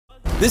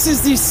This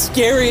is the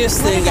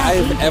scariest thing I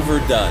have ever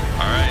done. All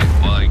right,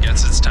 well, I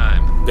guess it's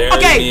time. Bury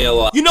me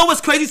alive. You know what's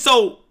crazy?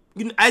 So,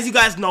 as you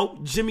guys know,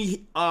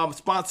 Jimmy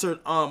sponsored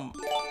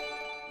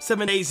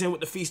 7 Days In with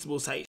the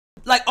Feastables site.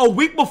 Like a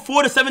week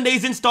before the 7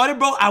 Days In started,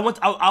 bro, I was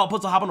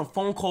supposed to hop on a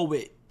phone call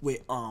with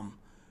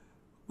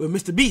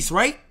MrBeast,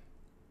 right?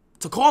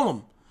 To call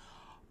him.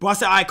 Bro, I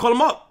said, all right, call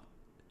him up.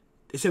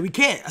 They said, we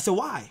can't. I said,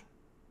 why?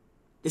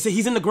 They said,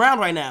 he's in the ground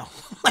right now.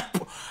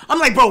 I'm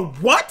like, bro,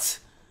 what?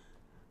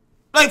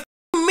 Like,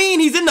 mean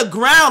he's in the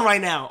ground right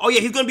now? Oh yeah,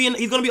 he's gonna be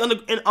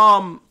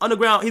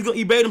underground.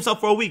 He buried himself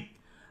for a week.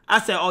 I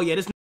said, oh yeah,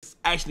 this is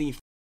actually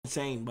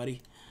insane,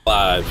 buddy.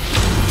 Live.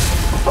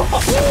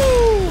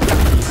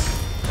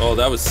 Oh,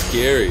 that was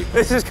scary.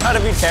 This has got to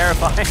be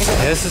terrifying.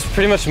 Yeah, this is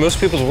pretty much most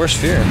people's worst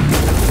fear.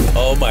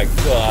 Oh my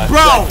god. Bro!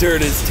 That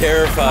dirt is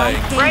terrifying.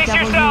 Brace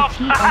yourself!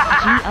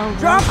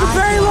 Drop the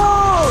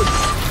payload!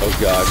 Oh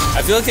god.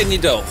 I feel like I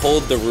need to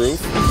hold the roof.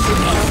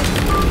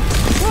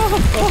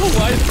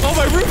 Oh,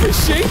 my roof is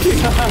shaking.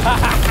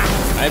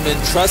 I'm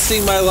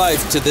entrusting my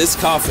life to this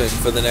coffin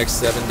for the next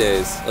 7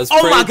 days. Let's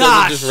pray it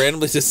doesn't just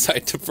randomly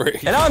decide to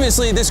break. And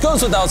obviously, this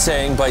goes without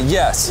saying, but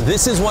yes,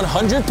 this is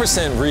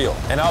 100% real.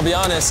 And I'll be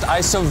honest, I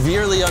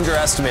severely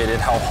underestimated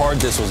how hard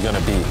this was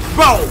gonna be.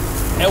 Bro,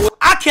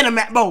 I can't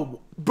imagine,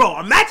 bro,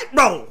 imagine,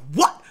 bro,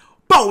 what?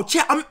 Bro, do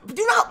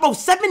you know, bro,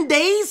 7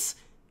 days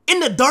in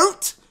the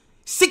dirt?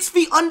 6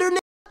 feet under,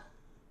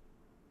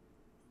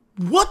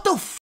 what the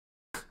f?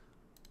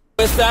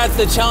 With that,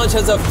 the challenge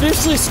has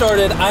officially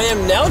started. I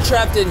am now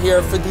trapped in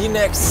here for the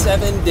next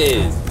 7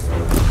 days.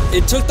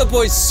 It took the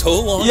boys so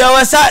long. Yo,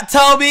 what's up,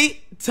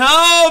 Toby?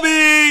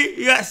 Toby!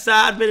 You got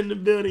Sidemen in the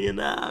building and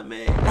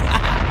man.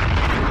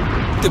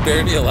 To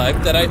bury me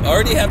alive that I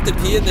already have to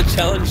pee and the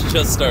challenge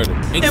just started.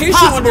 In case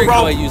Impossible, you're wondering bro.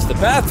 how I use the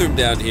bathroom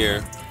down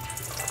here,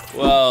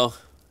 well,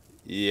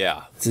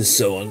 yeah. This is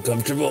so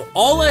uncomfortable.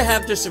 All I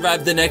have to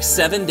survive the next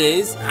 7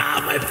 days,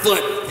 my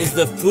foot, is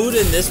the food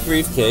in this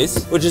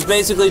briefcase, which is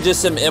basically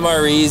just some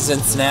MREs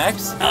and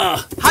snacks.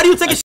 How do you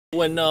take a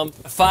When a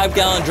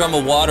 5-gallon drum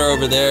of water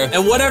over there,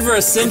 and whatever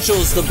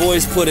essentials the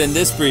boys put in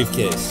this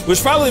briefcase.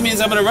 Which probably means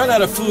I'm gonna run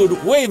out of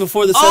food way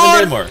before the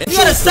 7-day mark. You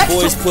got a sex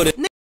the boys put it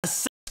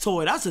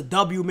toy. That's a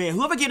W, man.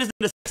 Whoever gave this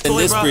a sex in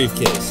toy, this bro.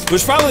 briefcase.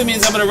 Which probably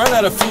means I'm gonna run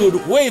out of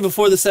food way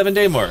before the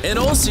 7-day mark. In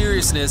all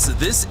seriousness,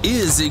 this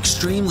is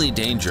extremely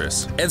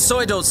dangerous. And so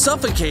I don't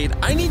suffocate,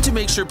 I need to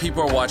make sure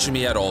people are watching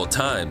me at all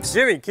times.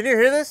 Jimmy, can you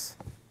hear this?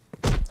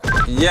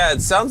 Yeah,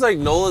 it sounds like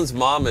Nolan's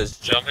mom is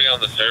jumping on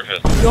the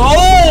surface.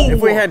 No!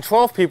 If we had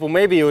 12 people,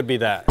 maybe it would be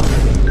that.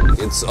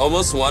 It's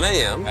almost 1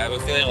 a.m. I have a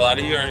feeling a lot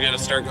of you are gonna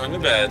start going to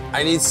bed.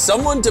 I need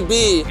someone to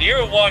be near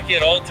a walkie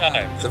at all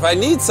times. If I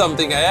need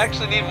something, I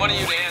actually need one of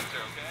you to answer,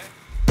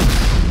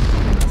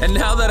 okay? And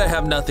now that I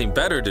have nothing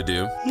better to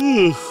do,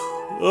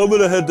 I'm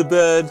gonna head to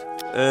bed,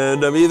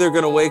 and I'm either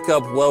gonna wake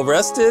up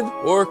well-rested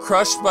or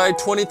crushed by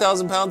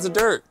 20,000 pounds of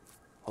dirt.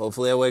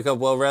 Hopefully I wake up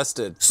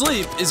well-rested.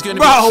 sleep is going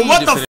to be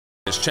key to finish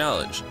this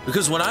challenge.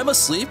 Because when I'm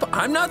asleep,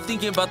 I'm not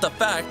thinking about the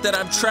fact that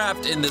I'm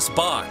trapped in this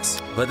box.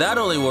 But that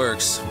only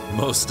works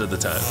most of the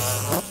time.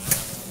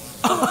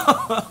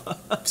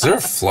 Is there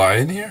a fly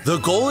in here? The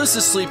goal is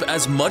to sleep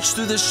as much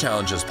through this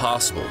challenge as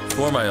possible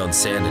for my own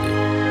sanity.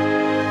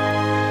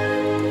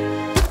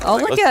 Oh,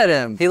 look at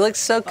him. He looks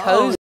so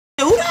cozy.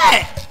 Oh, who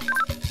that?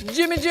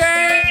 Jimmy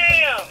Jam!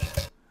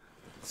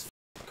 It's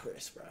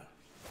Chris, bro.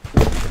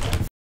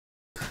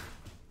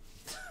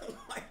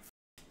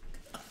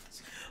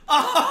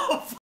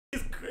 Oh,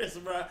 it's Chris,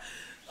 bro.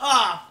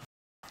 Ah.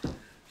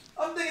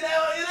 I'm thinking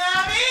that, you know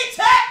what I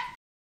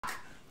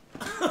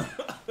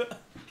mean?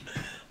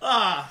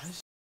 Ah.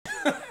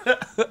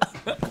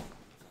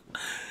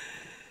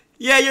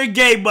 Yeah, you're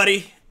gay,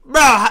 buddy.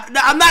 Bro,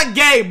 I'm not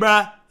gay,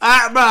 bro.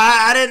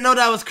 I didn't know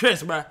that was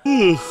Chris, bro.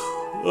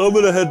 I'm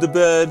gonna head to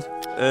bed,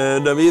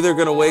 and I'm either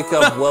gonna wake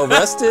up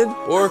well-rested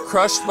or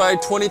crushed by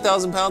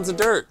 20,000 pounds of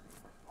dirt.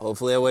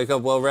 Hopefully I wake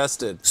up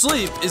well-rested.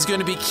 Sleep is going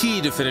to be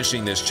key to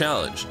finishing this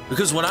challenge.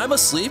 Because when I'm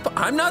asleep,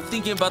 I'm not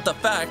thinking about the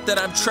fact that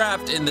I'm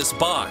trapped in this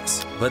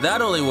box. But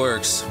that only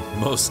works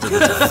most of the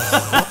time.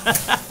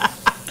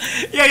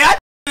 Yeah,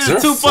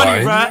 that's too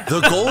funny, bro.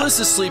 The goal is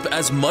to sleep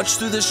as much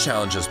through this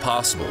challenge as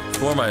possible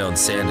for my own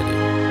sanity.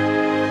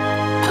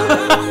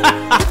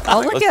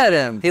 Oh, look at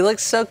him. He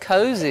looks so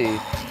cozy.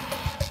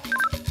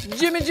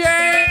 Jimmy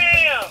Jam!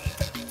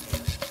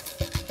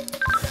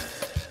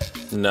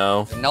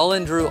 No.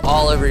 Nolan drew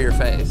all over your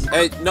face.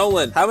 Hey,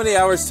 Nolan, how many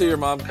hours till your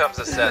mom comes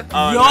to set? Yo!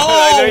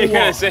 I know you're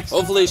gonna say.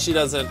 Hopefully she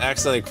doesn't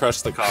accidentally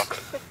crush the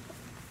coffin.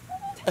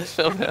 I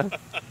feel him.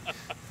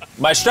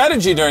 My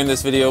strategy during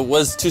this video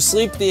was to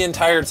sleep the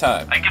entire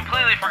time. I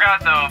completely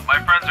forgot though,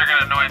 my friends are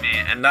gonna annoy me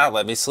And not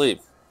let me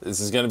sleep. This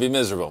is gonna be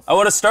miserable. I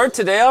wanna start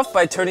today off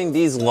by turning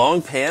these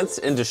long pants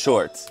into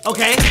shorts.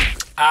 Okay.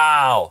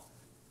 Ow.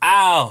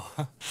 Ow.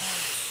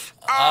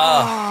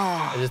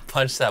 I just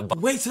punched that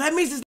button. Wait, so that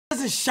means this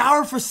doesn't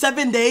shower for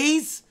 7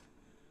 days?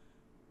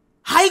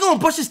 How you gonna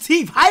brush his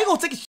teeth? How you gonna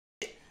take a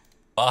shit?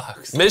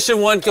 Box. Mission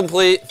 1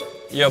 complete.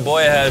 Your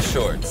boy has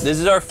shorts. This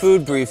is our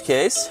food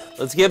briefcase.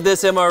 Let's give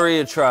this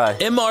MRE a try.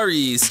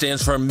 MRE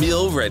stands for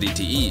meal ready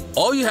to eat.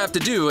 All you have to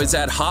do is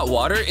add hot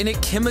water and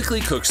it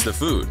chemically cooks the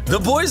food. The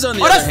boys on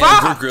the other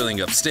hand were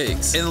grilling up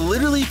steaks and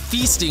literally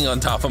feasting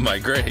on top of my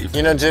grave.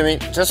 You know, Jimmy,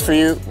 just for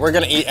you, we're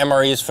gonna eat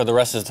MREs for the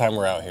rest of the time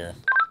we're out here.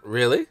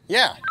 Really?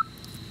 Yeah.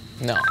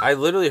 No. I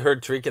literally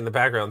heard Tariq in the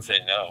background say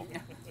no.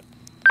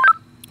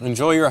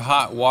 Enjoy your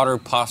hot water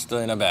pasta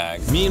in a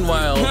bag.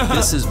 Meanwhile,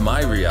 this is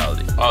my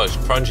reality. Oh, it's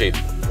crunchy.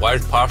 Why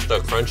is pasta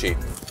crunchy?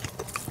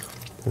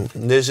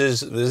 This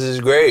is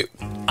great.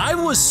 I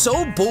was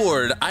so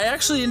bored, I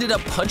actually ended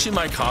up punching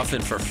my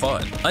coffin for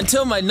fun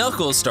until my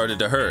knuckles started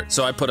to hurt.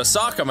 So I put a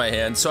sock on my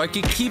hand so I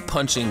could keep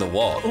punching the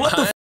wall.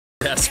 I'm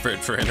desperate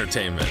for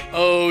entertainment.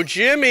 Oh,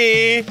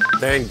 Jimmy!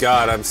 Thank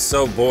God, I'm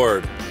so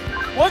bored.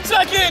 1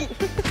 second!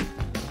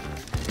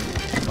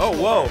 Oh,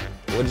 whoa.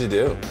 What'd you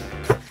do?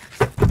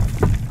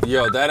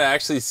 Yo, that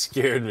actually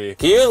scared me.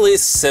 Can you at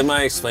least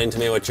semi-explain to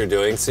me what you're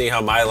doing, seeing how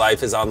my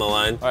life is on the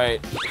line? All right.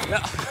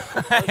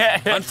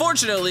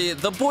 Unfortunately,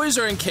 the boys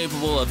are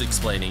incapable of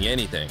explaining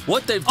anything.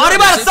 What they've Oh, they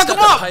done about is to they've suck got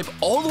 'em the up! pipe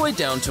all the way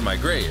down to my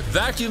grave,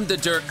 vacuumed the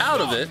dirt out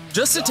of it,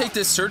 just to take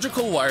this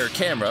surgical wire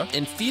camera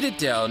and feed it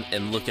down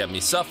and look at me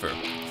suffer.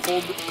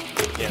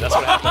 Yeah, that's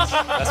what happens.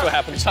 That's what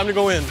happens. Time to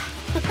go in.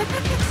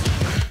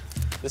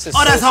 This is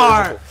Oh, that's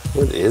hard.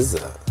 What is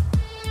that?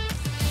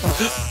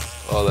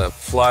 Oh, that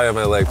fly on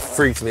my leg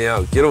freaked me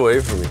out. Get away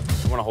from me.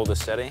 You wanna hold this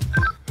steady?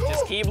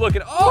 Just keep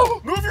looking. Oh!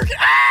 Move your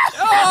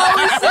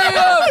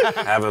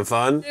Having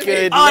fun?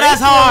 Good. Oh, that's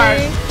hard.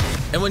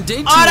 And when day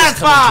 2 that's was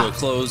coming fine. to a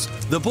close,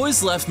 the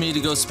boys left me to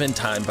go spend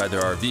time by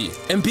their RV.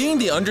 And being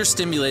the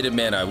understimulated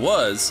man I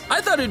was, I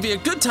thought it'd be a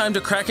good time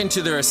to crack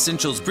into their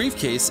essentials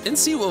briefcase and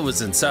see what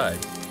was inside.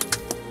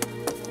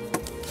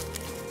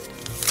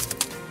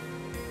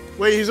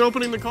 Wait, he's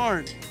opening the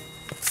card.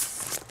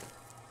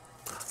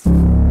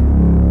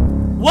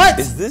 What?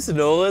 Is this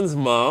Nolan's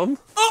mom?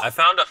 I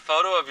found a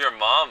photo of your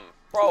mom.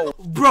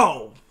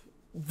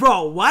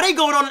 Bro, why they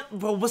going on?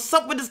 Bro, what's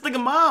up with this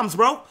nigga moms,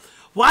 bro?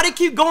 Why they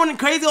keep going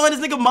crazy on this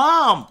nigga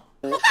mom?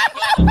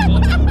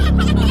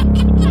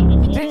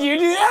 Did you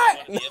do that?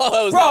 No,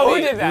 that was Bro, who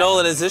did that?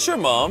 Nolan, is this your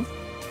mom?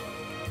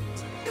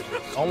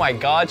 Oh my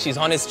God, she's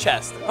on his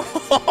chest.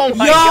 Oh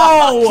my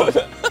Yo!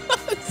 God.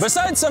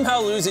 Besides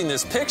somehow losing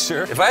this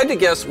picture, If I had to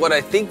guess what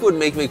I think would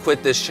make me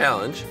quit this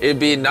challenge, it'd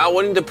be not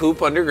wanting to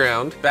poop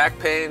underground, back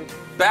pain,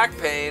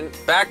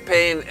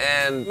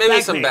 and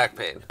maybe some back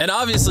pain. and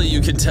obviously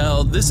you can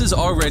tell this is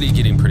already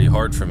getting pretty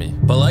hard for me.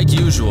 But like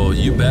usual,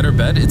 you better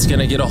bet it's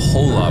gonna get a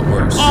whole lot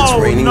worse. Oh,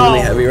 It's raining no.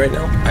 really heavy right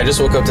now. I just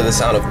woke up to the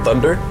sound of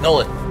thunder.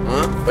 Nolan,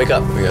 Wake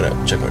up. We gotta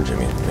check on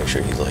Jimmy, make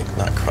sure he's like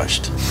not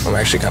crushed. I'm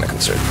actually kind of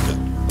concerned.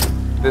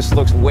 this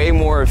looks way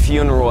more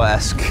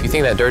funeral-esque. You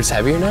think that dirt's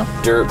heavier now?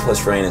 Dirt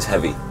plus rain is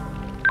heavy.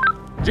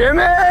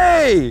 Jimmy!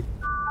 I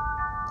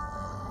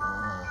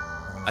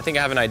think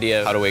I have an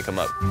idea of how to wake him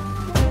up.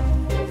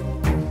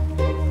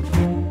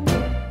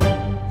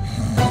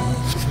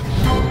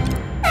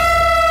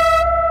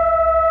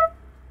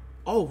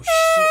 Oh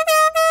shit.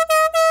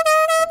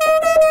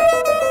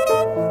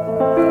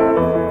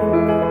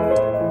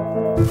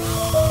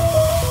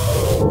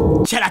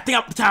 Chat, I think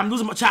I'm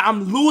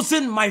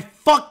losing my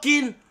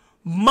fucking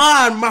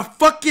mind. My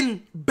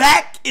fucking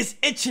back is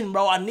itching,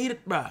 bro. I need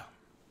it, bro.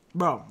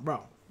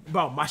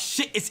 Bro, my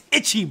shit is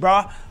itchy,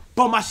 bro.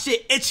 Bro, my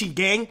shit itchy,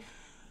 gang.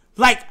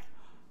 Like,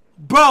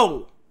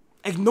 bro,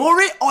 ignore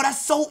it. Oh,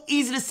 that's so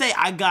easy to say.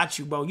 I got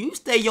you, bro. You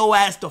stay your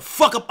ass the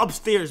fuck up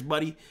upstairs,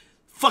 buddy.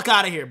 Fuck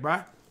out of here,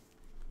 bro.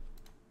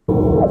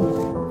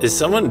 Is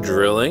someone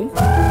drilling?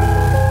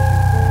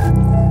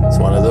 It's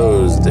one of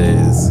those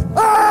days.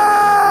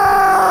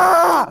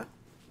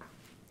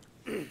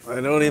 I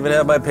don't even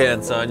have my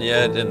pants on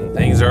yet, and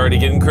things are already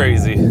getting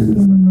crazy.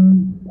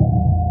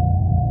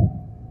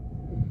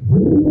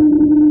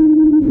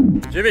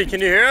 Jimmy, can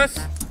you hear us?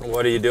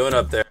 What are you doing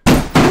up there?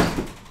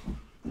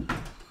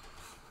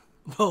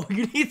 Bro,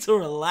 you need to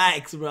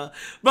relax, bro.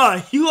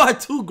 Bro, you are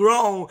too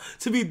grown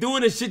to be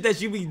doing the shit that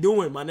you be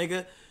doing, my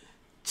nigga.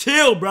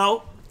 Chill,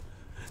 bro.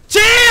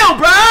 Chill,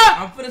 bro.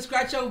 I'm finna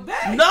scratch your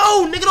back.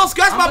 No, nigga, don't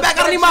scratch my back.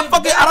 I don't need my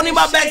fucking. I don't need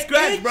my back Shit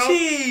scratched, bro.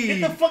 itchy.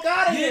 Get the fuck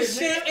out of here, Your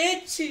shit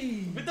nigga.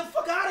 itchy. Get the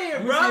fuck out of here,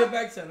 Let me bro. see your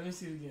back tap. Let me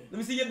see it again. Let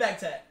me see your back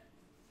tap.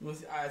 All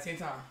right, same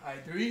time. All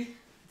right, 3, 2,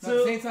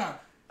 Two. same time.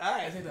 All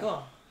right, Same time. come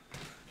on.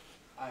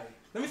 All right.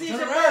 Let me see Turn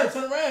your shit around. first.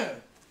 Turn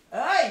around. All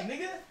right,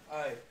 nigga. All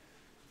right.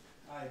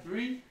 All right,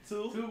 3,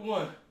 2,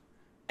 1.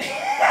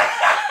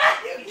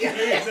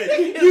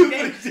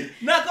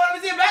 Now, go let me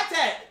see your back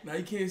tap. Now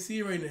you can't see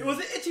it right now. Was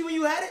it itchy when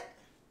you had it?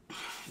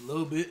 A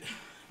little bit.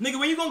 Nigga,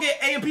 when you gonna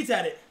get AMP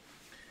tatted?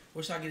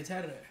 Where should I get it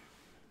tatted at?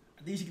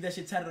 I think you should get that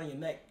shit tatted on your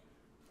neck.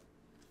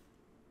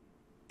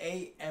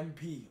 AMP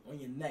on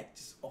your neck,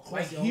 just across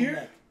Like your here?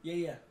 whole neck.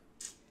 Yeah.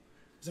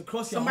 Just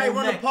across your Somebody whole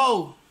run neck. the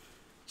pole.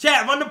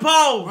 Chat, run the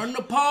pole. Run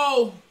the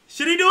pole.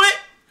 Should he do it?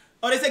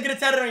 Oh, they said get it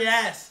tatted on your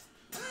ass.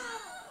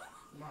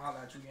 I'm gonna holler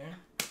at you,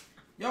 gang.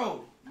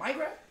 Yo, mic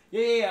rap?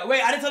 Yeah.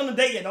 Wait, I didn't tell them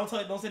the date yet. Don't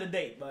say the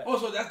date. But Oh,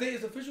 so that date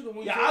is official? The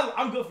one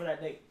I'm good for that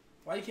date.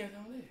 Why you can't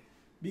tell them that?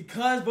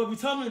 Because, but we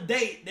tell them the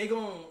date, they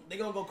gonna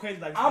go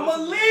crazy. Like, I'm a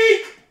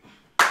leak!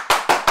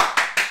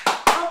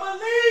 I'm a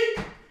leak!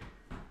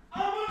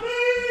 I'm a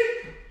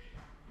leak!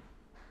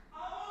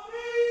 I'm a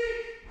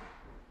leak!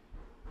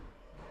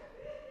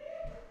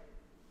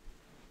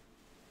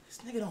 This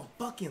nigga don't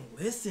fucking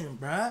listen,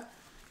 bruh.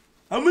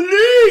 I'm a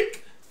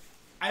leak!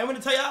 I want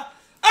to tell y'all.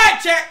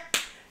 Alright, chat.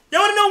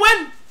 Y'all wanna know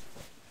when?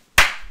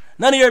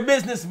 None of your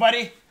business,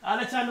 buddy. I'll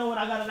let y'all know when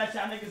I gotta let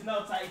y'all niggas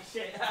know type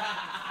shit.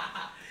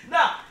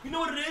 Nah, you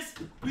know what it is?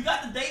 We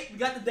got the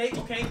date,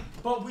 okay?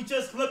 But we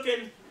just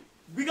looking.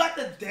 We got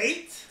the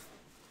date?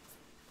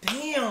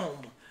 Damn.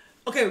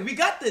 Okay, we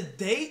got the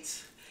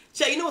date.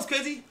 Chat, you know what's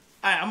crazy?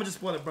 Alright, I'm gonna just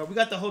spoil it, bro. We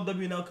got the whole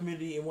WNL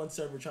community in one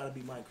server trying to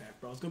beat Minecraft,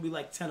 bro. It's gonna be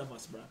like 10 of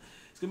us, bro.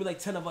 It's gonna be like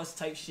 10 of us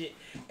type shit.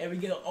 And we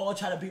gonna all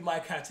try to beat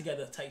Minecraft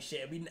together type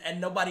shit.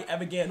 And nobody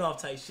ever getting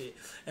off type shit.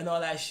 And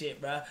all that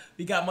shit, bro.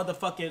 We got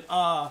motherfucking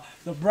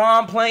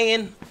LeBron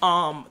playing,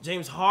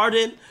 James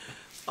Harden,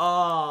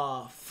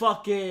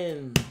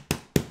 fucking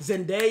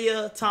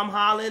Zendaya, Tom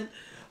Holland,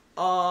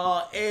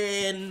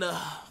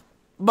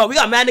 but we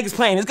got mad niggas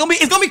playing. It's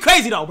gonna be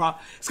crazy though, bro.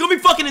 It's gonna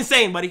be fucking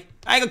insane, buddy.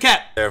 I ain't gonna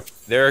cap.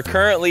 There are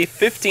currently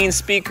 15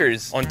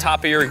 speakers on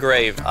top of your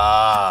grave. So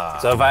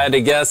if I had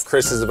to guess,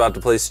 Chris is about to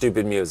play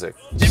stupid music.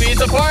 Jimmy,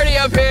 it's a party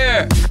up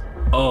here!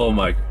 Oh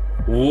my,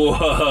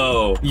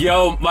 whoa.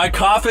 Yo, my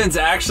coffin's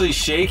actually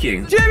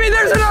shaking. Jimmy,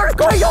 there's an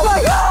earthquake! Oh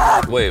my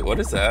God! Wait, what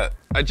is that?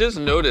 I just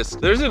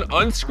noticed there's an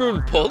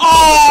unscrewed bolt.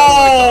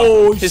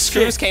 Oh, his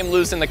screws came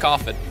loose in the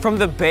coffin. From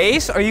the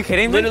base? Are you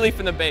kidding me? Literally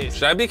from the base.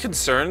 Should I be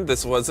concerned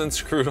this wasn't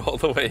screwed all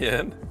the way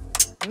in?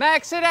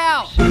 Max it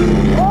out.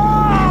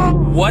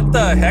 What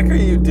the heck are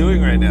you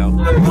doing right now?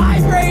 I'm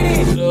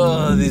vibrating.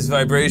 Ugh, these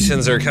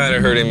vibrations are kind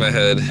of hurting my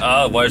head.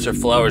 Why is there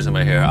flowers in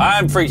my hair?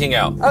 I'm freaking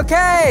out.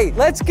 Okay,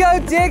 let's go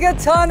dig a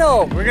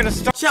tunnel. We're gonna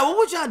start. Chat, what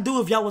would y'all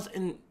do if y'all was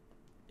in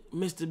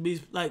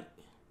MrBeast? Like,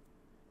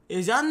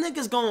 is y'all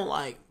niggas gonna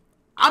like?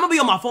 I'm gonna be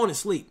on my phone and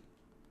sleep.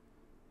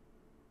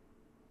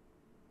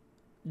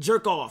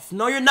 Jerk off.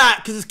 No, you're not,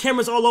 because there's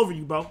cameras all over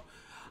you, bro.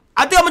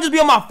 I think I'm gonna just be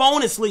on my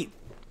phone and sleep.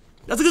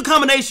 That's a good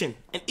combination.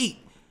 And eat.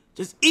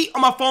 Just eat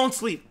on my phone,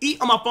 sleep.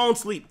 Eat on my phone,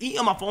 sleep. Eat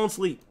on my phone,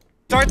 sleep.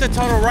 Start the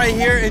tunnel right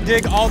here and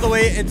dig all the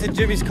way into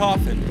Jimmy's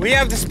coffin. We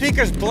have the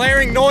speakers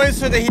blaring noise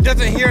so that he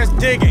doesn't hear us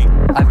digging.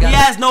 He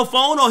has no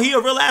phone or he a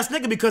real ass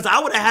nigga because I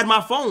would have had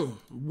my phone.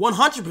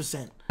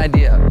 100%.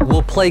 Idea.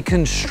 We'll play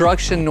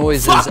construction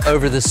noises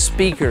over the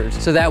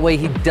speakers so that way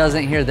he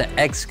doesn't hear the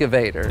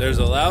excavator. There's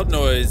a loud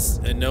noise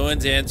and no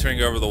one's answering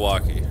over the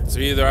walkie. So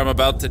either I'm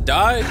about to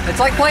die,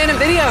 It's like playing a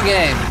video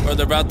game. or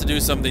they're about to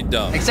do something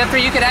dumb. Except for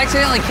you could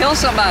accidentally kill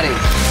somebody.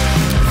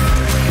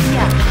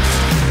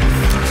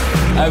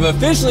 I've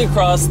officially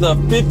crossed the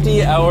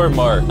 50-hour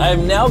mark. I have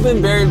now been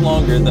buried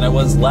longer than I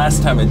was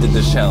last time I did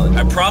this challenge.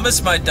 I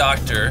promised my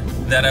doctor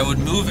that I would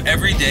move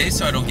every day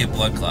so I don't get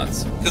blood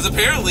clots. Because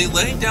apparently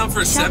laying down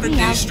for 7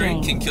 days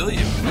straight can kill you.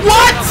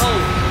 What?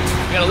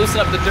 You gotta loosen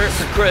up the dirt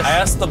for Chris. I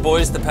asked the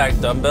boys to pack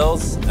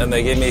dumbbells, and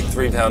they gave me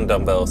 3-pound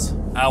dumbbells.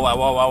 Ow, ow,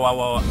 ow, ow, ow,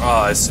 ow.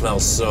 Oh, it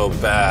smells so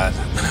bad.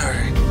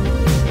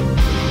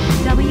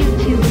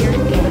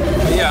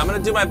 But yeah, I'm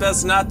gonna do my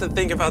best not to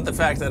think about the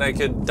fact that I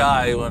could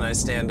die when I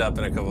stand up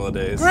in a couple of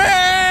days.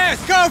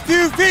 Chris, go a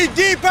few feet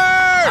deeper!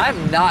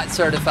 I'm not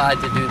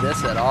certified to do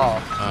this at all.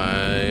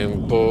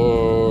 I'm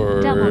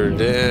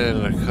bored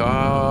in a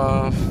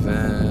coffin.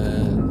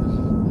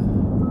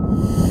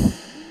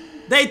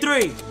 Day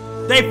 3.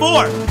 Day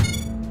 4.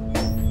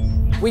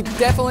 We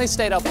definitely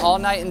stayed up all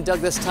night and dug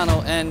this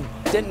tunnel and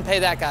didn't pay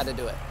that guy to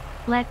do it.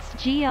 Let's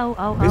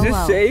G-O-O-O-O. Is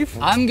this safe?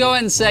 I'm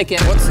going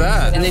second. What's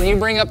that? And then you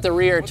bring up the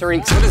rear,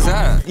 Tariq. What is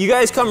that? You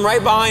guys come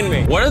right behind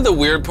me. One of the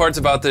weird parts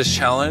about this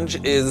challenge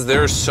is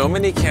there are so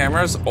many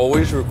cameras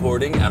always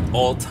recording at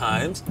all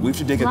times. We have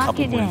to dig a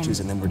couple more inches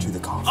and then we're to the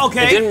coffin.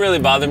 Okay. It didn't really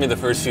bother me the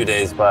first few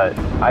days, but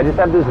I just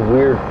have this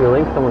weird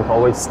feeling someone's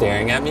always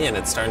staring at me and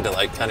it's starting to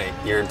like kind of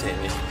irritate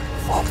me.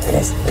 Oh, there it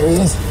is. There he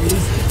is. There he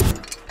is.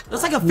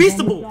 That's like a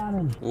feastable.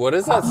 What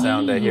is that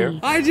sound I hear?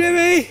 Hi,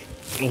 Jimmy.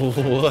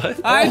 What?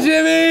 Hi,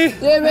 Jimmy.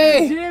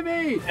 Jimmy.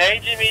 Jimmy. Hey,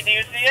 Jimmy, do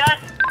you see us?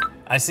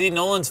 I see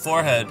Nolan's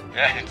forehead.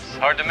 Yeah, it's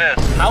hard to miss.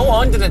 How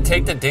long did it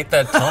take to dig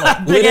that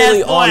tunnel?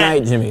 Literally all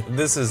night, Jimmy.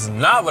 This is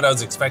not what I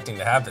was expecting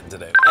to happen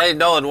today. Hey,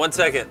 Nolan, 1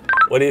 second.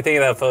 What do you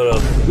think of that photo?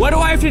 What do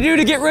I have to do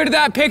to get rid of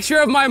that picture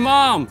of my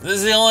mom? This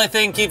is the only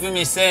thing keeping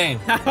me sane.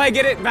 How do I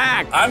get it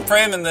back? I'm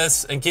framing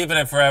this and keeping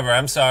it forever.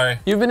 I'm sorry.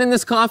 You've been in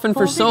this coffin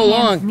for so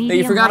long that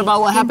you forgot about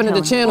what happened to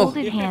the channel.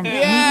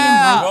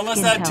 We're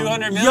almost at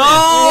 200 million. Yo!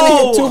 You're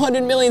gonna hit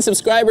 200 million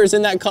subscribers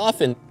in that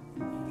coffin.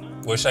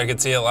 Wish I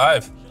could see it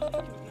live.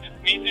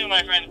 Me too,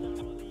 my friend.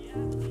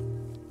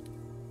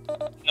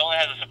 Nolan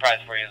has a surprise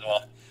for you as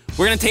well.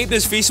 We're gonna tape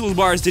this Feastables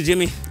bars to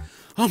Jimmy.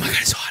 Oh my God,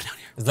 it's so hot down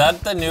here. Is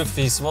that the new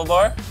Feastable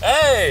bar?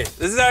 Hey!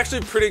 This is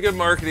actually pretty good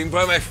marketing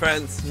by my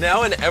friends.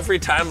 Now in every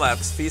time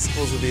lapse,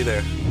 Feastables will be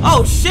there.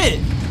 Oh shit.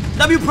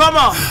 W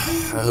promo.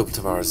 I hope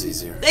tomorrow's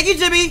easier. Thank you,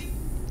 Jimmy.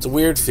 It's a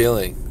weird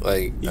feeling.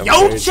 Like, I'm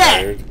Yo, very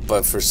chat. tired,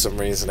 but for some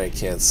reason I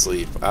can't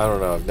sleep. I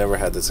don't know. I've never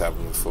had this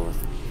happen before.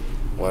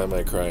 Why am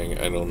I crying?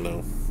 I don't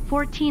know.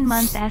 14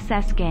 months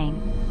SS gang.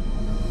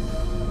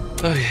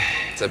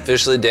 It's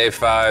officially day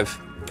 5.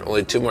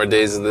 Only 2 more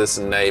days of this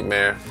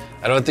nightmare.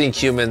 I don't think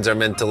humans are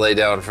meant to lay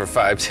down for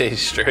 5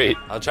 days straight.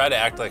 I'll try to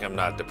act like I'm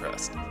not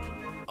depressed.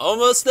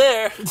 Almost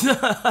there.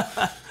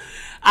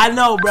 I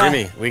know, bro.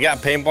 Jimmy, we got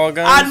paintball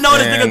guns. I know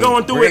this nigga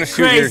going through we're it gonna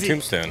shoot crazy. your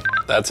tombstone.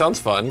 That sounds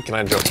fun. Can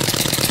I jump?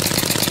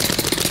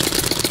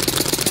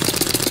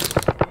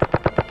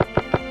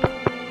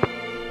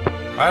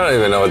 I don't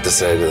even know what to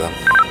say to them.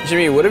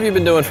 Jimmy, what have you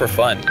been doing for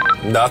fun?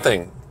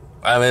 Nothing.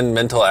 I'm in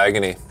mental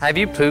agony. Have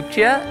you pooped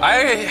yet? I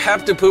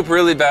have to poop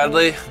really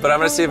badly, but I'm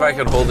gonna see if I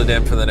can hold it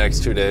in for the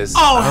next 2 days.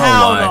 Oh,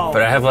 hell no.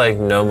 But I have like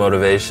no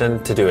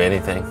motivation to do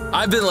anything.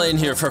 I've been laying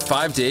here for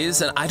 5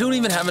 days and I don't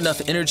even have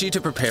enough energy to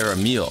prepare a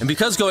meal. And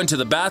because going to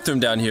the bathroom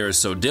down here is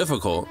so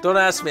difficult. Don't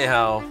ask me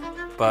how,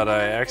 but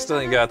I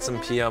accidentally got some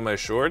pee on my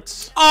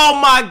shorts. Oh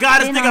my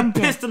God, this nigga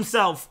pissed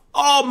himself.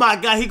 Oh my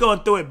God, he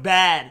going through it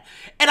bad.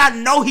 And I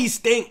know he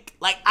stink.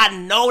 Like, I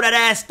know that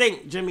ass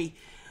stink, Jimmy.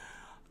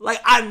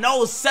 Like, I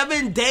know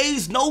 7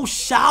 days, no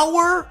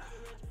shower.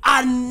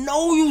 I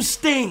know you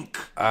stink.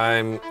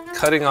 I'm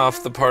cutting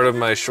off the part of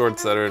my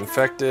shorts that are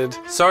infected.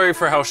 Sorry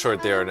for how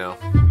short they are now.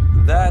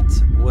 That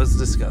was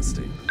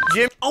disgusting.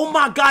 Jim, oh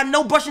my God,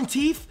 no brushing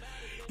teeth?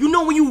 You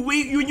know when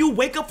you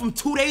wake up from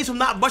 2 days from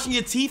not brushing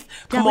your teeth?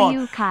 Come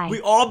on, we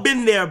all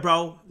been there,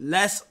 bro.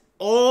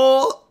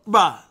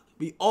 Bruh,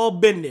 we all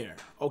been there,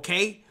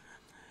 okay?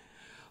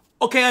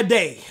 Okay, a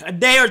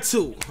day or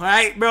 2, all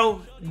right,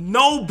 bro?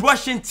 No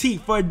brushing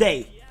teeth for a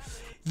day.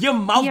 Your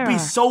mouth be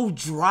so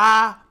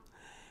dry.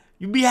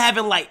 You be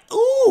having like,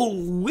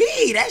 ooh,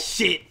 wee, that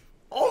shit.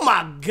 Oh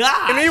my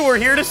God. Jimmy, we're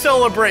here to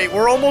celebrate.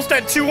 We're almost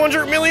at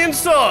 200 million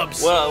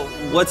subs. Well,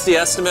 what's the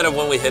estimate of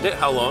when we hit it?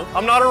 How long?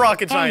 I'm not a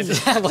rocket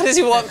scientist. What does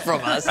he want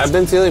from us? I've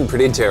been feeling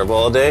pretty terrible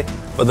all day,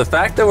 but the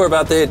fact that we're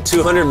about to hit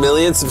 200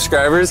 million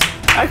subscribers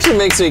actually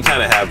makes me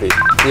kind of happy.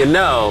 You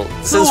know,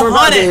 since we're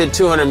about to hit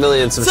 200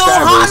 million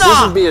subscribers,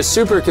 this would be a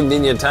super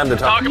convenient time to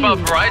talk about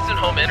Verizon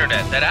Home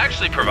Internet that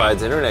actually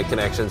provides internet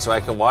connection so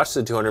I can watch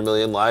the 200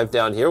 million live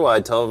down here while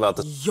I tell them about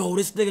the Yo,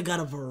 this nigga got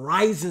a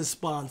Verizon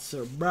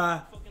sponsor,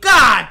 bruh.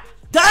 God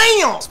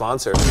damn!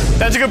 sponsor.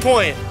 That's a good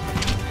point.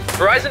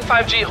 Verizon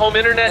 5G home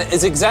internet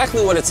is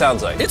exactly what it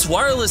sounds like. It's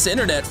wireless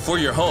internet for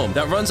your home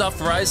that runs off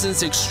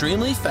Verizon's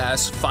extremely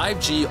fast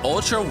 5G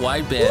ultra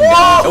wideband.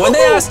 And when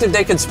they asked if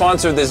they could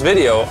sponsor this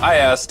video, I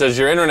asked, does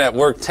your internet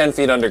work 10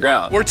 feet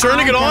underground? We're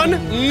turning it on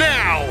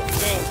now.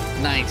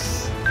 Nice.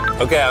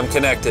 Okay, I'm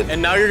connected. And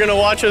now you're gonna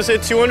watch us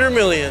hit 200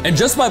 million. And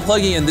just by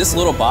plugging in this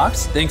little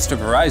box, thanks to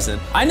Verizon,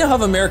 I now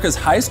have America's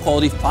highest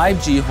quality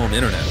 5G home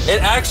internet.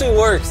 It actually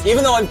works.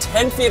 Even though I'm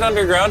 10 feet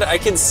underground, I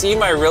can see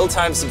my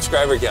real-time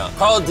subscriber count.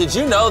 Carl, did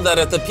you know that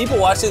if the people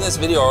watching this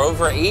video are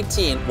over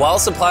 18, while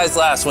supplies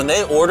last, when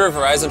they order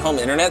Verizon home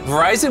internet,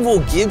 Verizon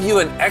will give you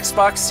an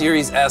Xbox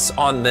Series S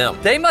on them.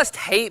 They must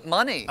hate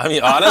money. I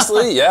mean,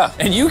 honestly, yeah.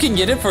 And you can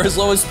get it for as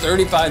low as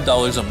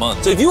 $35 a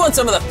month. So if you want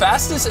some of the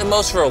fastest and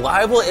most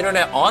reliable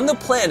internet on the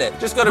planet,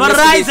 just go to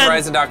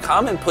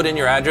MrBeastVerizon.com and put in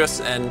your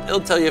address and it'll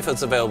tell you if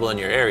it's available in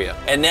your area.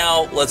 And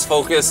now let's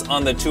focus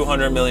on the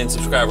 200 million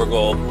subscriber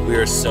goal. We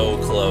are so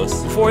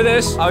close. Before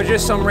this, I was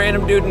just some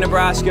random dude in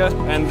Nebraska,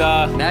 and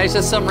now he's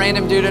just some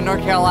random dude in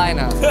North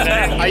Carolina.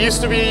 I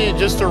used to be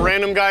just a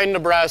random guy in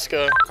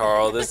Nebraska.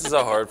 Carl, this is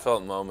a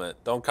heartfelt moment.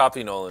 Don't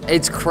copy Nolan.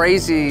 It's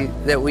crazy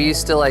that we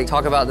used to like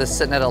talk about this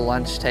sitting at a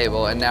lunch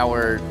table and now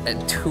we're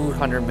at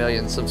 200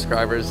 million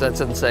subscribers.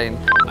 That's insane.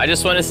 I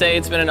just want to say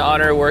it's been an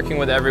honor working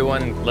with everyone.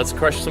 Let's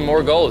crush some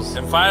more goals.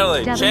 And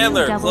finally,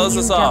 Chandler, close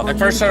us off. I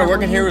first started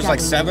working here, it was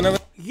like 7 of us.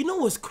 You know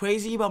what's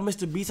crazy about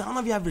MrBeast? I don't know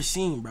if you ever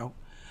seen, bro,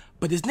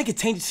 but this nigga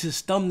changes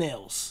his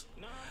thumbnails.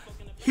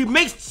 He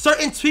makes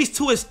certain tweets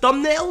to his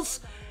thumbnails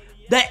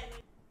that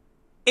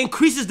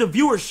increases the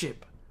viewership.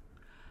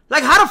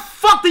 Like, how the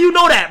fuck do you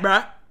know that,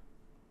 bruh?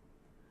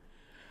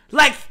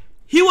 Like,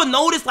 he will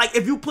notice, like,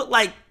 if you put,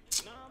 like,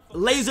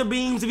 laser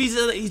beams, if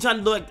he's trying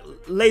to do, like,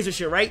 laser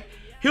shit, right?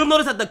 He'll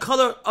notice that the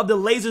color of the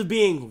lasers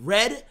being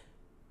red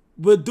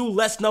will do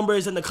less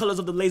numbers than the colors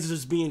of the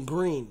lasers being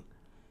green.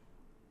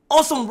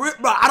 On some, bro,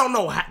 I don't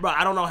know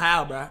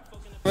how, bro.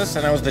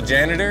 Listen, I was the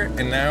janitor,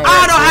 and now I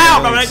don't know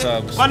how, bro.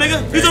 My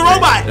nigga, he's a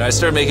robot. I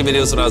started making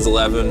videos when I was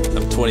 11.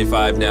 I'm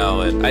 25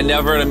 now, and I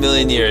never in a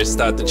million years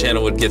thought the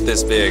channel would get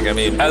this big. I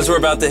mean, as we're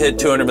about to hit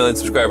 200 million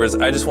subscribers,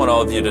 I just want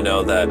all of you to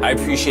know that I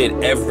appreciate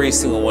every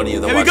single one of you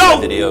that watch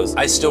my videos.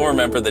 I still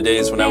remember the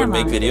days when I would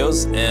make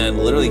videos and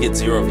literally get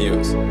 0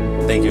 views.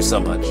 Thank you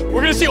so much.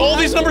 We're gonna see all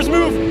these numbers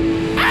move.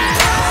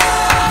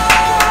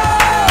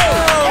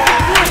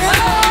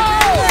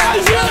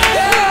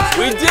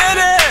 We did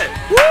it!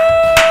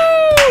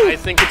 I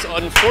think it's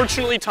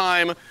unfortunately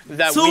time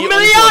that we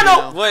unplug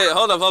now. Wait,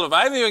 hold up.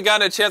 I haven't even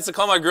gotten a chance to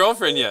call my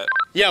girlfriend yet.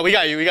 Yeah, we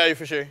got you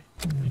for sure.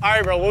 All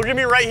right, bro, we're gonna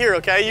be right here,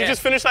 okay? You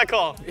just finished that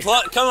call.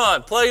 Come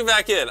on, plug it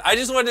back in. I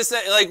just wanted to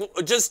say, like,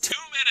 just 2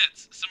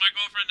 minutes so my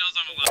girlfriend knows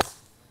I'm alive.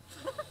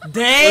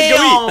 Damn.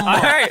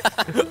 All right.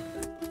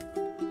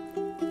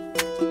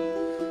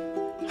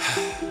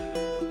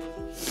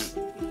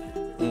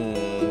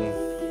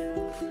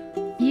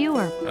 You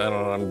are. I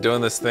don't know, I'm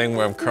doing this thing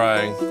where I'm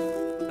crying,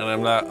 and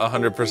I'm not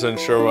 100%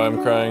 sure why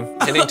I'm crying.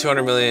 Hitting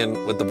 200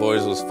 million with the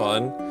boys was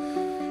fun,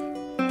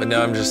 but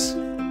now I'm just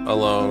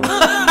alone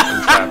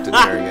and trapped in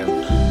here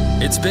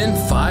again. It's been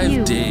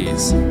 5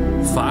 days.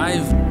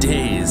 5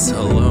 days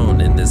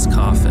alone in this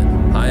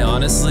coffin. I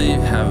honestly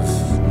have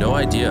no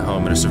idea how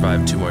I'm gonna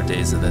survive 2 more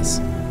days of this.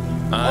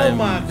 I'm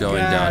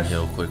going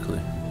downhill quickly.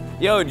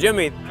 Yo,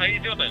 Jimmy. How you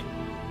doing?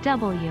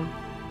 W.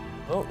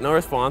 Oh, no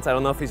response. I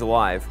don't know if he's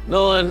alive.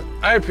 Nolan,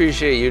 I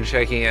appreciate you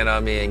checking in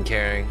on me and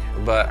caring,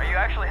 but Are you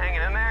actually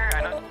hanging in there?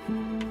 I know.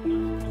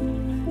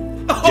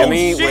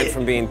 Jimmy went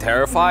from being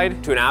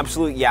terrified to an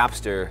absolute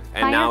yapster,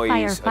 and now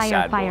he's a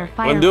sad boy.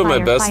 I'm doing my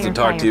best to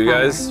talk to you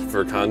guys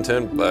for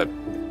content, but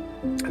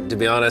to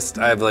be honest,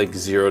 I have like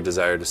 0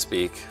 desire to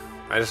speak.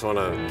 I just want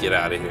to get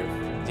out of here.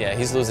 Yeah,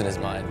 he's losing his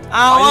mind.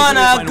 I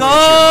wanna go.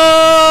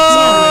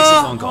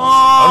 I don't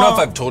know if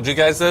I've told you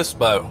guys this,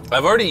 but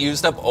I've already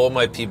used up all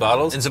my pee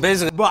bottles, and so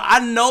basically, Bro, I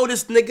know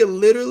this nigga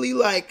literally,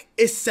 like,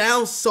 it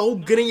sounds so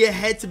good in your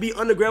head to be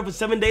underground for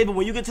 7 days, but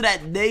when you get to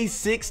that day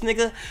 6,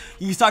 nigga,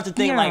 you start to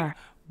think like,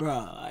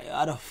 bro,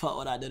 how the fuck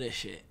would I do this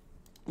shit?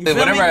 You feel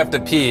whenever me? I have to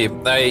pee,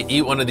 I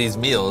eat one of these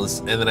meals,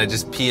 and then I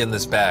just pee in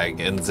this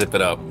bag and zip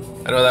it up.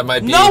 I know that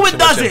might be No, too it much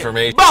doesn't,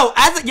 information. bro.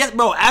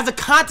 As a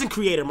content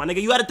creator, my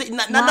nigga, you gotta think,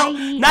 not no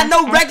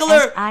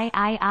regular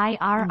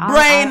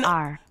brain.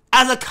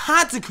 As a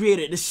content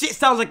creator, the shit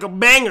sounds like a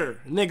banger,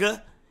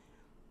 nigga.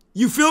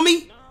 You feel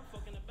me?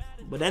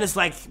 But then it's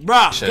like,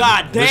 bruh,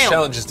 god This damn.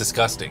 challenge is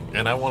disgusting,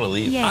 and I want to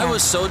leave. I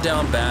was so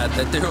down bad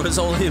that there was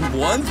only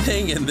one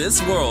thing in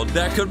this world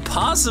that could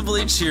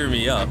possibly cheer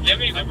me up.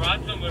 Jimmy, I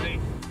brought somebody.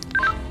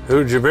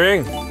 Who'd you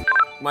bring?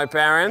 My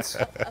parents.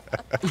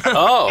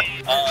 Oh.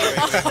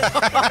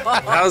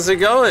 How's it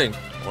going?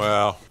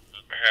 Well,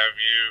 Have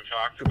you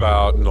talked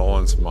about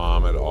Nolan's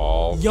mom at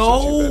all since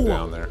you've been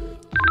down there?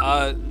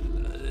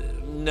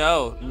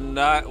 No,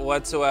 not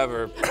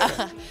whatsoever.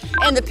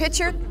 And the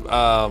picture?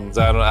 I don't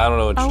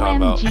know what you're talking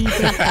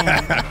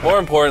about. More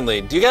importantly,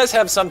 do you guys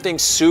have something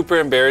super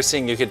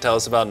embarrassing you could tell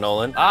us about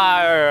Nolan?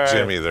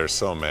 Jimmy, there's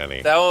so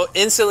many. That will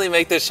instantly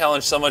make this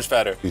challenge so much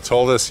better. He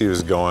told us he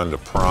was going to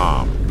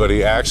prom, but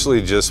he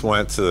actually just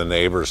went to the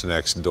neighbors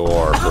next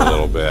door for a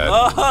little bit.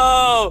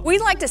 Oh! We'd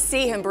like to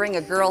see him bring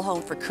a girl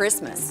home for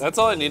Christmas. That's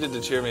all I needed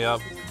to cheer me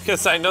up,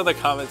 because I know the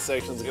comment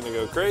section's gonna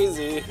go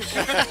crazy.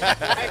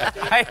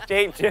 I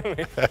hate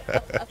Jimmy. My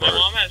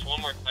mom has one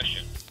more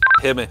question.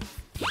 Hit me.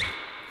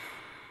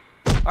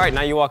 All right,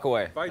 now you walk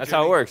away. That's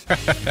how it works.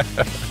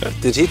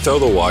 Did he throw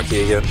the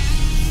walkie again?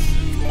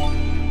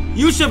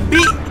 You should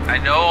beat. I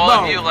know all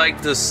of you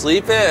like to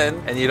sleep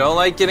in, and you don't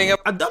like getting up.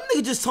 A dumb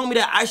nigga just told me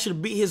that I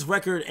should beat his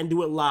record and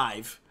do it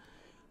live.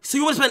 So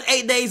you want to spend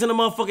 8 days in a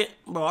motherfucking...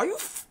 Bro, are you...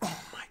 Oh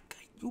my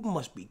god, you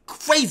must be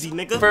crazy,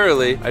 nigga.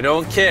 Early, I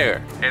don't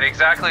care. In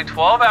exactly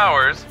 12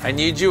 hours, I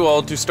need you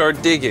all to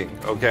start digging,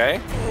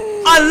 okay?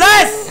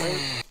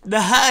 Unless the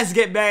huts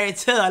get buried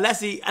too.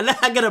 Unless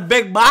I get a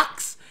big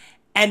box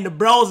and the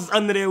bros is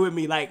under there with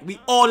me. Like, we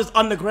all just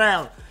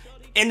underground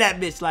in that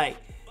bitch, like,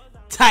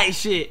 tight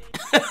shit.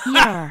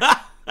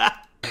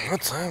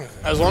 What time?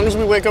 As long as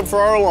we wake up for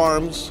our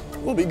alarms,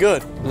 we'll be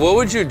good. What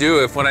would you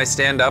do if when I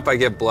stand up, I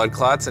get blood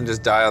clots and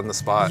just die on the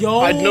spot? Yo.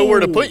 I'd know where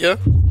to put you.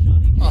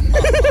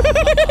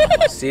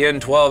 See you in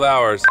 12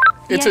 hours.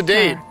 It's a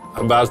date.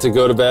 I'm about to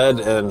go to bed,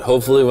 and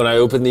hopefully when I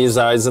open these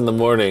eyes in the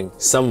morning,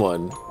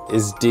 someone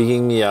is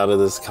digging me out of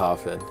this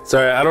coffin.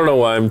 Sorry, I don't know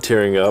why I'm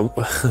tearing up.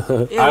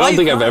 I don't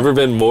think I've ever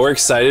been more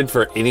excited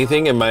for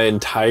anything in my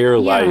entire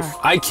life.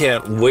 I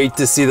can't wait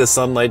to see the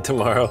sunlight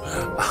tomorrow.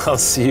 I'll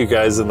see you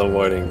guys in the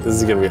morning. This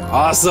is gonna be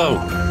awesome.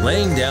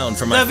 Laying down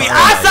for my That'd be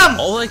final night, awesome!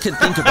 all I could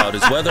think about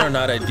is whether or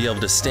not I'd be able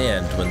to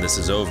stand when this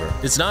is over.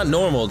 It's not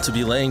normal to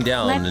be laying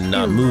down and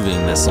not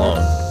moving this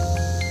long.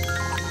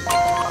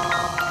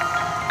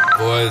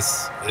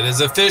 Boys, it has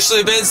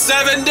officially been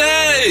 7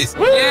 days!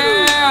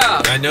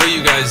 Yeah! I know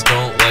you guys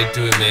don't like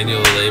doing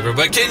manual labor,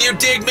 but can you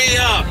dig me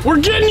up? We're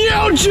getting you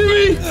out,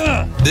 Jimmy!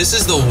 This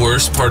is the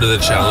worst part of the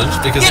challenge,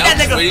 because now I'm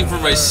just waiting for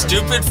my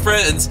stupid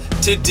friends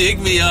to dig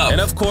me up. And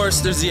of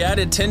course, there's the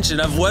added tension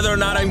of whether or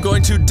not I'm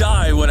going to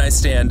die when I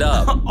stand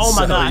up. Oh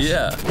my gosh.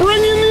 Yeah.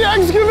 Bring in the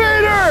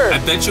excavator!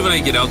 I bet you when I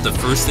get out, the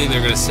first thing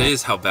they're gonna say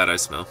is how bad I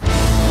smell.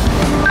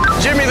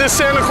 Jimmy, this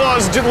Santa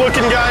Claus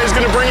looking guy is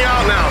gonna bring you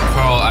out now.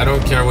 Carl, I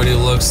don't care what he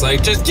looks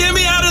like, just get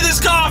me out of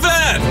this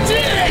coffin!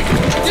 Dig!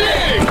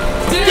 Dig!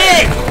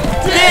 Dig!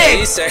 Dig!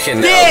 Any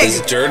second now, this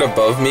dirt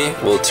above me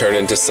will turn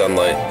into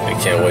sunlight. I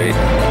can't wait.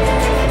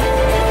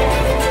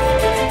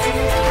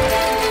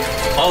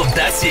 Oh,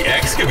 that's the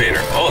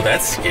excavator. Oh,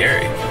 that's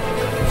scary.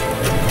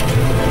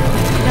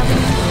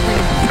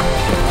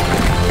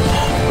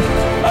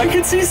 I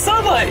can see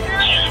sunlight.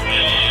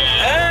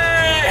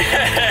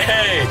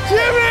 Hey!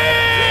 Jimmy!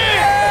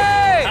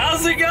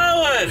 How's it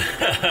going?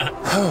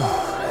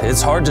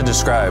 It's hard to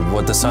describe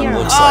what the sun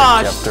looks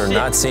like after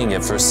not seeing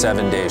it for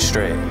 7 days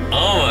straight.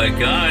 Oh my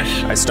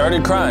gosh. I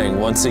started crying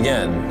once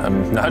again.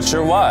 I'm not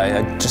sure why,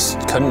 I just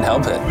couldn't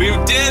help it. We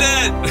did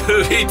it!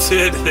 We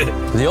did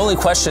it. The only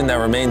question that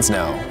remains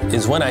now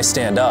is when I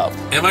stand up.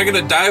 Am I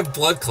gonna die of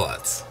blood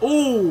clots?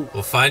 Ooh.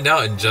 We'll find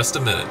out in just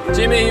a minute.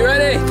 Jimmy, you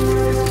ready?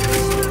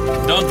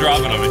 Don't drop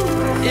it on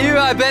me. Ew,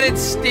 I bet it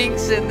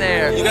stinks in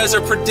there. You guys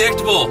are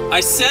predictable. I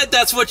said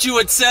that's what you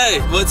would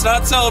say. Let's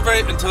not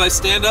celebrate until I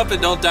stand up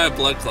and don't die of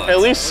blood clots. At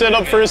least sit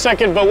up for a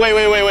second, but wait.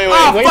 Oh,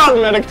 wait for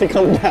the medic to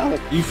come down.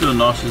 You feel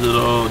nauseous at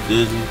all,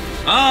 dizzy?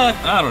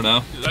 I don't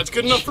know. That's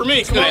good enough for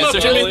me. Come on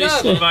up,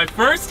 Jimmy. My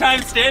first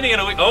time standing in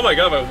a week. Oh my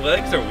god, my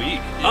legs are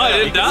weak. Oh, I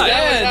didn't die.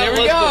 Yeah, there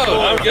we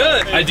go. I'm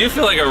good. I do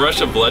feel like a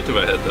rush of blood to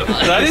my head though.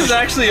 That is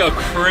actually a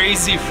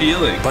crazy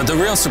feeling. But the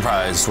real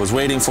surprise was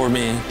waiting for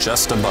me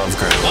just above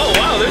ground. Oh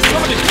wow, there's so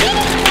many people.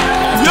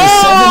 After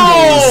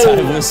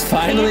 7 days, I was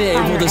finally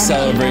able to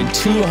celebrate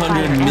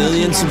 200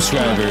 million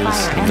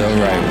subscribers the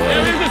right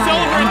way.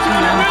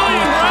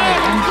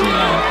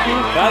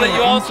 Now that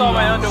you all saw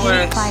my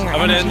underwear, I'm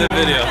gonna end the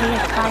video.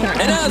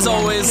 And as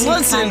always,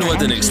 let's end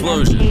with an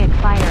explosion.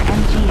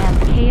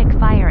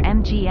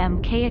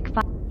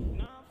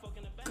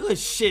 Good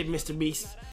shit, MrBeast.